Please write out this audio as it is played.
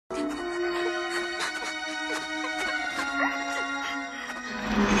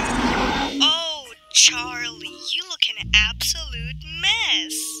Charlie, you look an absolute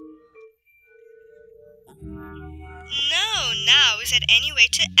mess. No, now is there any way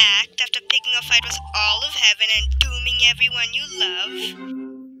to act after picking a fight with all of heaven and dooming everyone you love?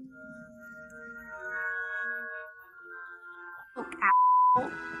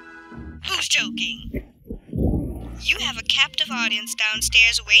 Who's joking? You have a captive audience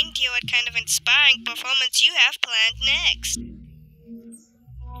downstairs waiting to hear what kind of inspiring performance you have planned next.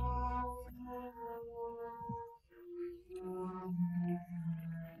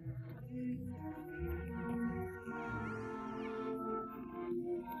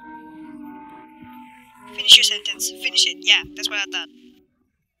 Finish your sentence. Finish it. Yeah, that's what I thought.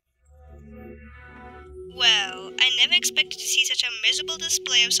 Well, I never expected to see such a miserable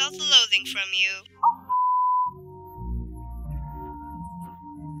display of self-loathing from you.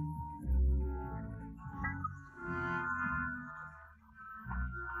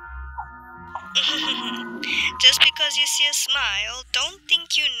 Just because you see a smile, don't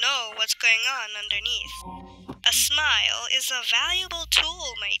think you know what's going on underneath. A smile is a valuable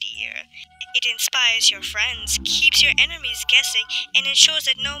tool, my dear. It inspires your friends, keeps your enemies guessing, and ensures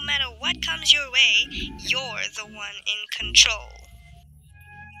that no matter what comes your way, you're the one in control.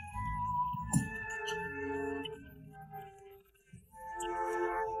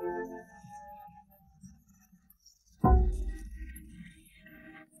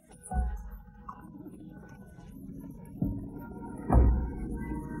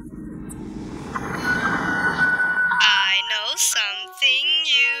 I know something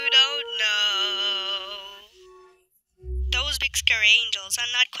you don't know. Those big scary angels are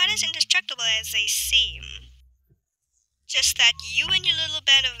not quite as indestructible as they seem. Just that you and your little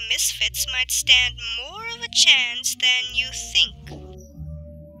band of misfits might stand more of a chance than you think.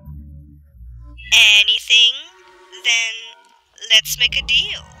 Anything? Then let's make a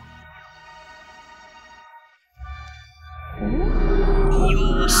deal.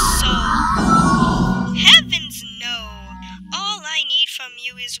 Your soul. Heavens no! All I need from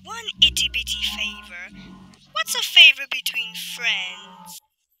you is one itty-bitty favor. What's a favor between friends?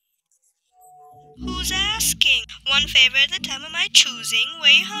 Who's asking? One favor at a time of my choosing,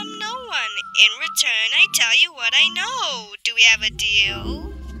 way harm no one. In return, I tell you what I know. Do we have a deal?